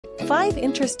5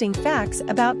 interesting facts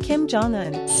about Kim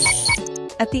Jong-un.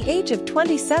 At the age of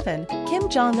 27, Kim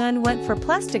Jong-un went for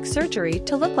plastic surgery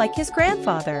to look like his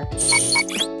grandfather.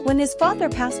 When his father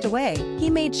passed away, he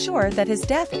made sure that his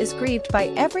death is grieved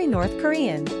by every North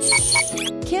Korean.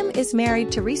 Kim is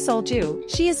married to Ri Sol-ju.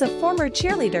 She is a former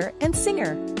cheerleader and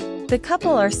singer. The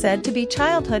couple are said to be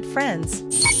childhood friends.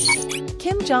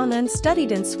 Kim Jong-un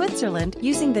studied in Switzerland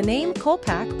using the name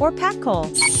Chol-Pak or Pak-Chol.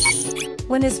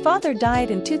 When his father died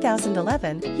in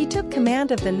 2011, he took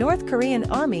command of the North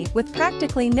Korean army with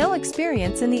practically no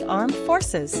experience in the armed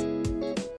forces.